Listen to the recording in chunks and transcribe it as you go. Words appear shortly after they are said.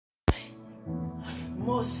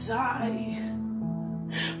Mosai,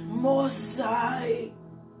 Mosai,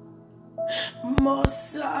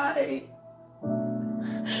 Mosai,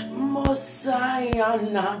 Mosai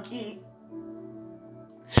Anaki,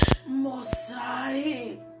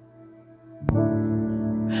 Mosai,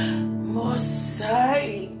 Mosai,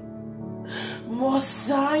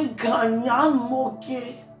 Mosai Kanyan Moke,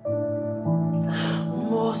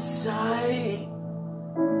 Mosai,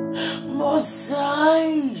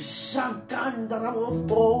 Mosai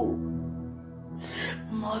Shakandaramoto,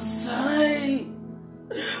 Mosai,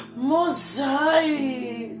 Mosai,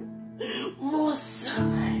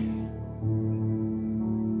 Mosai.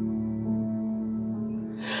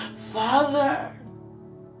 Father,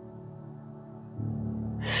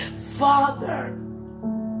 Father,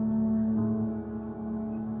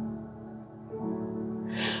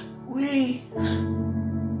 we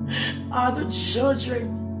are the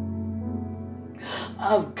children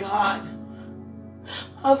of God,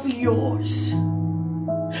 of yours.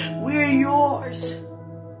 We're yours.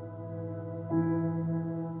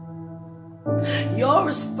 Your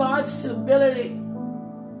responsibility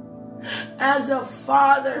as a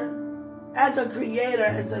father, as a creator,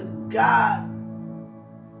 as a God,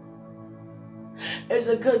 is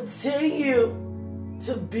to continue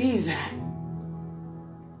to be that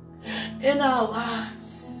in our lives.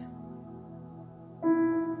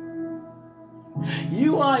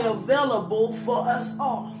 You are available for us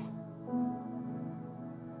all.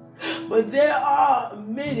 But there are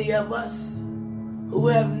many of us who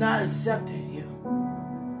have not accepted you.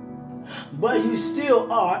 But you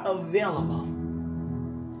still are available.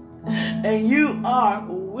 And you are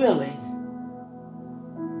willing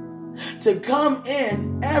to come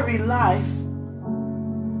in every life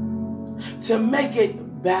to make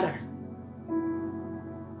it better.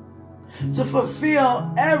 To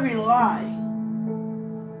fulfill every lie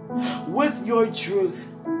with your truth.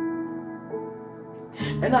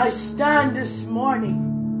 And I stand this morning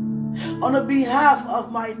on the behalf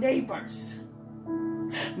of my neighbors,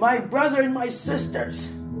 my brother and my sisters,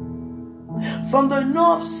 from the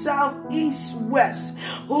north, south, east, west,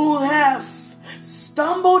 who have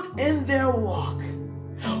stumbled in their walk,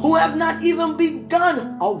 who have not even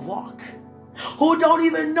begun a walk, who don't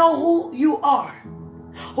even know who you are,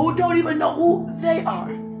 who don't even know who they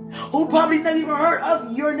are, who probably never even heard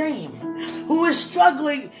of your name, who is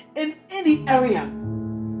struggling in any area,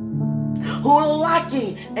 who are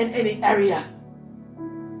lacking in any area,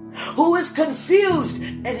 who is confused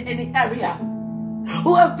in any area,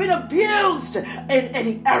 who have been abused in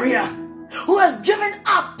any area, who has given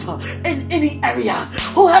up in any area,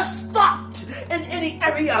 who has stopped in any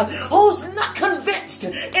area, who's not convinced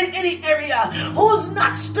in any area, who's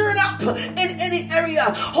not stirred up in any area,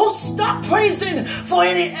 who stopped praising for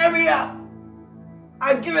any area.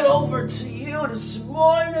 I give it over to you this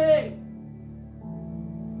morning.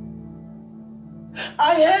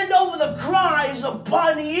 I hand over the cries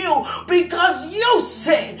upon you because you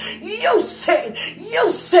said,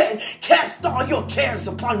 cast all your cares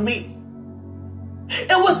upon me.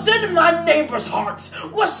 It was in my neighbors' hearts,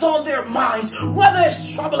 what's on their minds, whether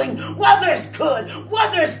it's troubling, whether it's good,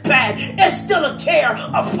 whether it's bad, it's still a care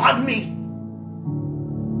upon me.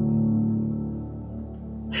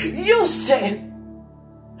 You said,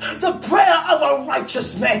 the prayer of a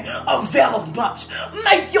righteous man availeth much.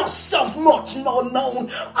 Make yourself much more known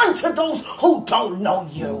unto those who don't know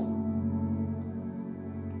you.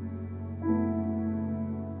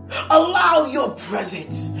 Allow your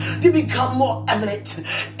presence to become more evident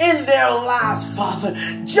in their lives, Father,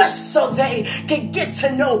 just so they can get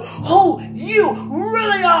to know who you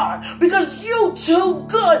really are, because you're too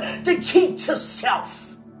good to keep to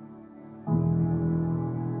self.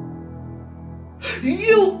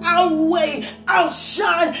 You outweigh,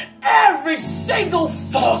 outshine every single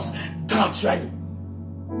false doctrine.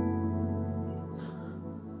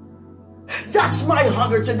 That's my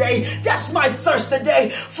hunger today. That's my thirst today.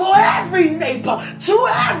 For every neighbor, to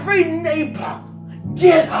every neighbor,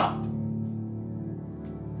 get up.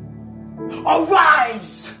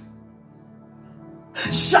 Arise.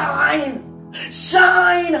 Shine.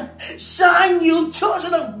 Shine. Shine, you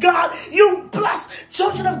children of God. You blessed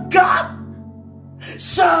children of God.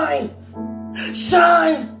 Shine,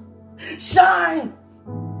 shine, shine,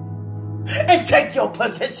 and take your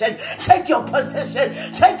position, take your position,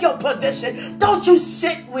 take your position. Don't you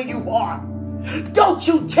sit where you are. Don't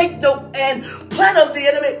you take no plan of the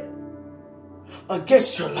enemy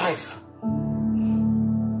against your life.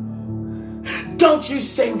 Don't you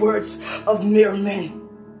say words of mere men.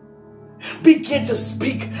 Begin to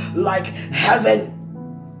speak like heaven.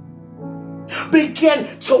 Begin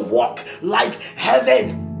to walk like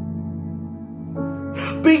heaven.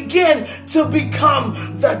 begin to become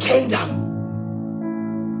the kingdom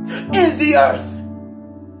in the earth.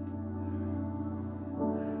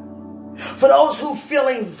 For those who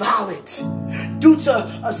feeling violent due to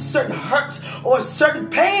a certain hurt or a certain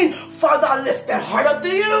pain, Father, I lift that heart up to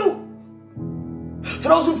you. For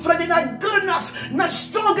those who feel like they're not good enough, not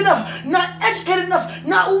strong enough, not educated enough,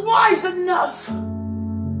 not wise enough.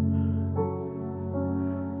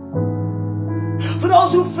 For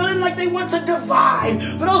those who feeling like they want to divide,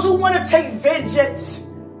 for those who want to take vengeance,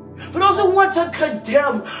 for those who want to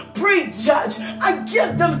condemn, prejudge, I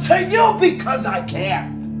give them to you because I care.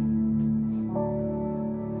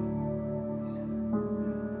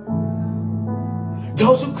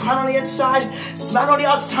 Those who cry on the inside, smile on the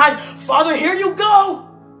outside, Father, here you go.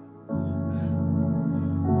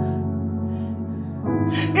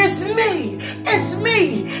 It's me, it's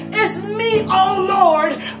me, it's me, oh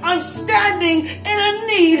Lord. I'm standing in a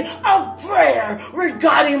need of prayer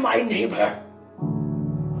regarding my neighbor.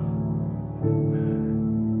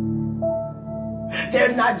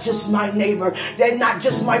 They're not just my neighbor. They're not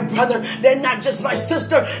just my brother. They're not just my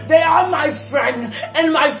sister. They are my friend.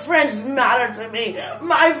 And my friends matter to me.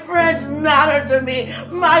 My friends matter to me.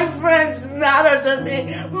 My friends matter to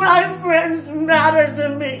me. My friends matter to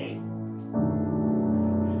me.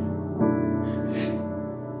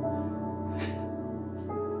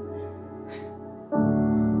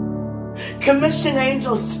 Commission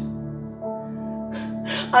angels.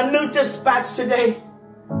 A new dispatch today.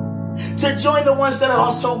 To join the ones that are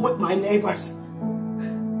also with my neighbors.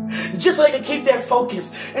 Just so they can keep their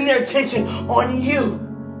focus and their attention on you.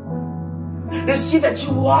 To see that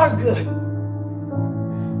you are good.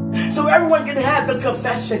 So everyone can have the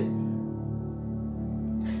confession.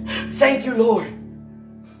 Thank you, Lord.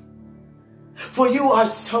 For you are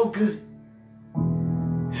so good.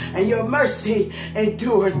 And your mercy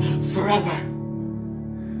endureth forever.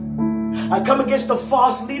 I come against the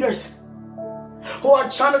false leaders who are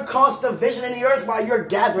trying to cause division in the earth while you're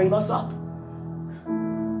gathering us up.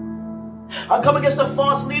 I come against the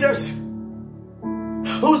false leaders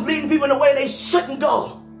who's leading people in a way they shouldn't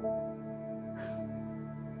go.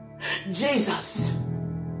 Jesus,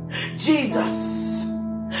 Jesus,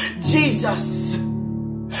 Jesus,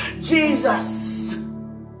 Jesus,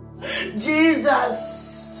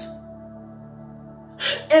 Jesus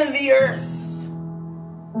in the earth.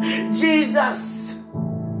 Jesus,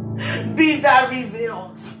 be thou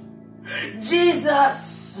revealed.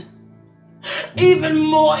 Jesus, even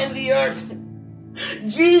more in the earth.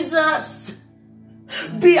 Jesus,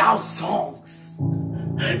 be our songs.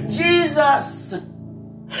 Jesus,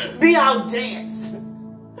 be our dance.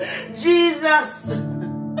 Jesus,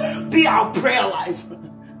 be our prayer life.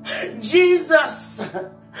 Jesus,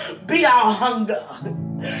 be our hunger.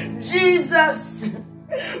 Jesus,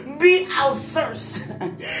 be our thirst.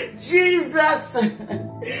 Jesus,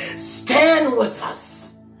 stand with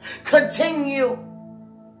us. Continue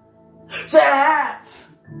to have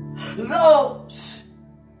those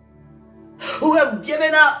who have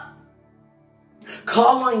given up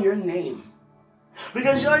call on your name,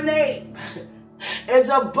 because your name is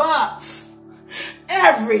above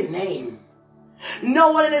every name.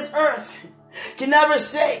 No one in this earth can ever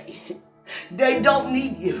say they don't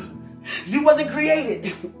need you. You wasn't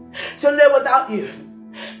created to live without you.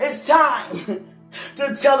 It's time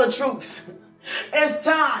to tell the truth. It's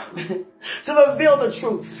time to reveal the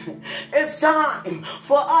truth. It's time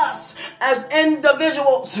for us as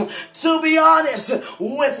individuals to be honest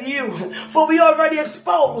with you, for we already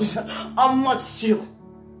exposed amongst you.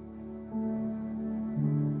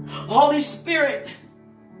 Holy Spirit,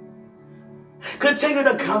 continue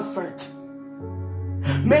to comfort.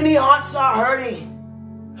 Many hearts are hurting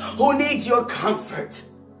who need your comfort.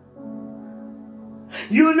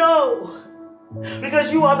 You know,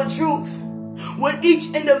 because you are the truth, what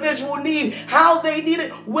each individual need, how they need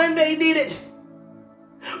it, when they need it.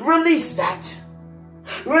 Release that.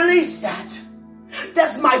 Release that.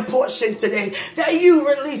 That's my portion today, that you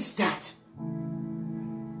release that.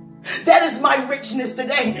 That is my richness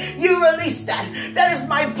today. You release that. That is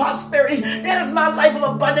my prosperity. That is my life of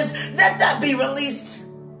abundance. Let that be released.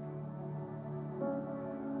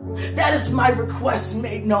 That is my request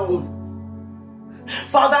made known.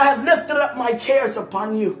 Father, I have lifted up my cares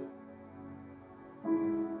upon you.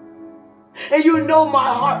 And you know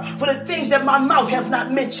my heart for the things that my mouth have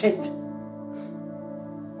not mentioned.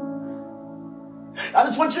 I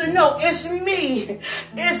just want you to know it's me.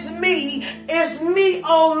 It's me. It's me,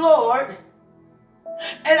 oh Lord.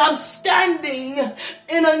 And I'm standing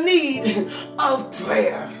in a need of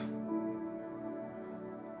prayer.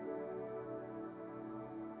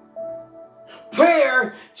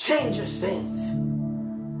 Prayer changes things.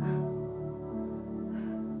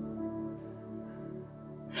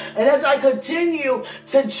 And as I continue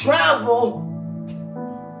to travel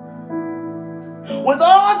with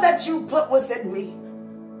all that you put within me,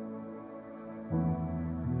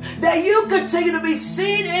 that you continue to be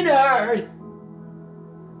seen and heard,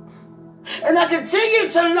 and I continue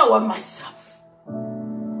to lower myself.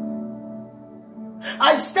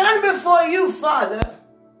 I stand before you, Father,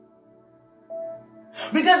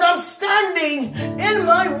 because I'm standing in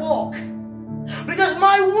my walk. Because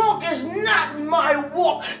my walk is not my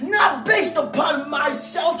walk, not based upon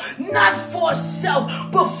myself, not for self,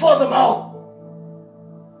 but for them all.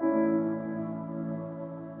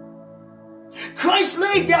 Christ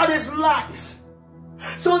laid down his life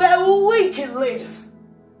so that we can live.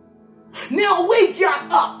 Now we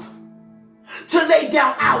got up to lay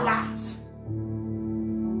down our lives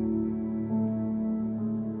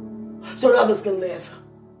so that others can live.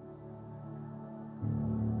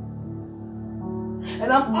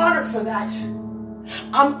 And I'm honored for that.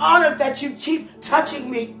 I'm honored that you keep touching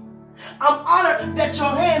me. I'm honored that your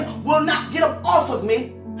hand will not get up off of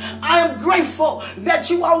me. I am grateful that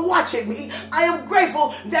you are watching me. I am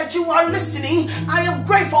grateful that you are listening. I am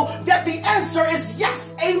grateful that the answer is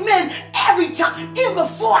yes, amen. Every time, even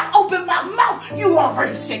before I open my mouth, you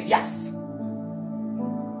already said yes.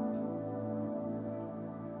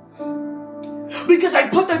 Because I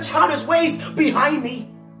put the childish ways behind me.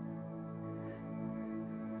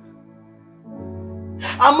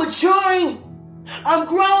 I'm maturing. I'm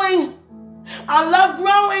growing. I love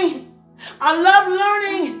growing. I love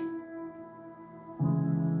learning.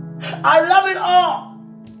 I love it all.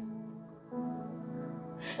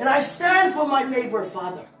 And I stand for my neighbor,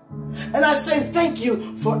 Father. And I say thank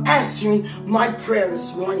you for answering my prayer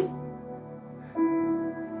this morning.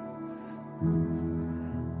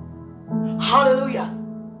 Hallelujah.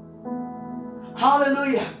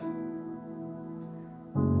 Hallelujah.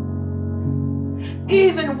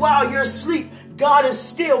 Even while you're asleep, God is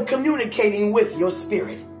still communicating with your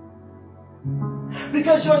spirit.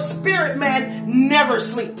 Because your spirit man never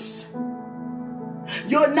sleeps.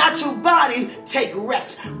 Your natural body take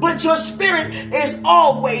rest. But your spirit is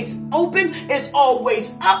always open, it's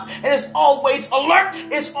always up, and it's always alert,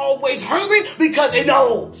 it's always hungry because it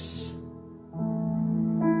knows.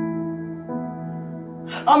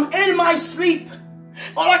 I'm in my sleep.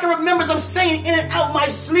 All I can remember is I'm saying in and out my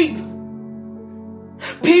sleep.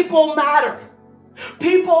 People matter.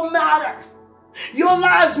 People matter. Your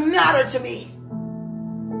lives matter to me.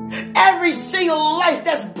 Every single life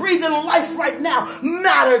that's breathing life right now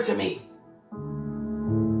matter to me.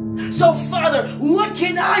 So, Father, what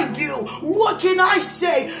can I do? What can I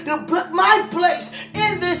say to put my place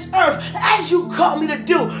in this earth as you call me to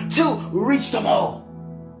do to reach them all?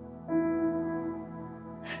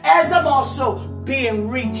 As I'm also being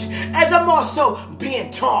reached, as I'm also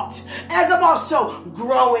being taught, as I'm also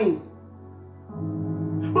growing.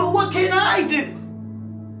 But what can I do?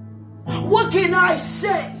 What can I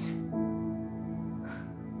say?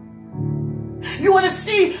 You want to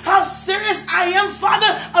see how serious I am,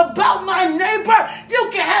 Father, about my neighbor? You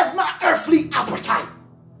can have my earthly appetite.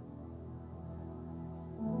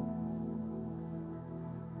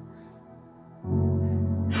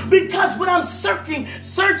 Because what I'm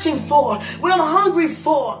searching for, what I'm hungry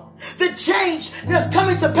for, the change that's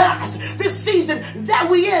coming to pass, this season that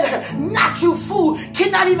we in, natural food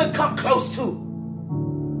cannot even come close to.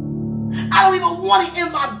 I don't even want it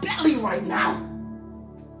in my belly right now.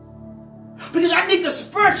 Because I need the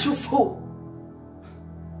spiritual food,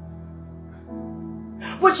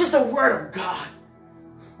 which is the Word of God.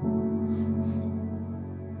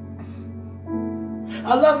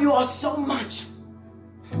 I love you all so much.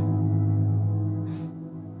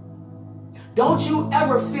 Don't you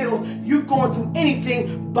ever feel you're going through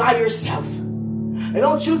anything by yourself. And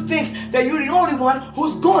don't you think that you're the only one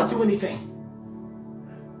who's going through anything.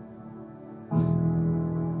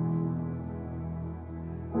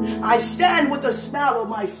 I stand with a smile on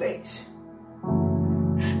my face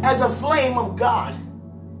as a flame of God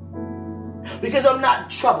because I'm not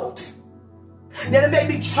troubled. Now, it may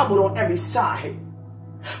be troubled on every side,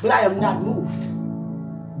 but I am not moved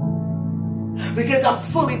because I'm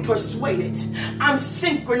fully persuaded. I'm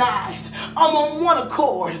synchronized. I'm on one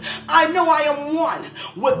accord. I know I am one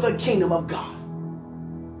with the kingdom of God.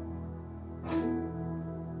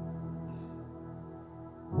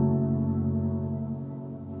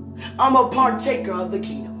 I'm a partaker of the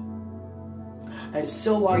kingdom. And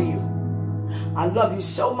so are you. I love you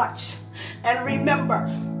so much. And remember,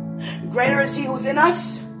 greater is he who's in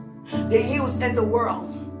us than he who's in the world.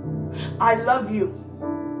 I love you.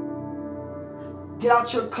 Get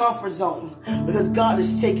out your comfort zone because God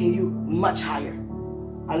is taking you much higher.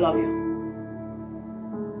 I love you.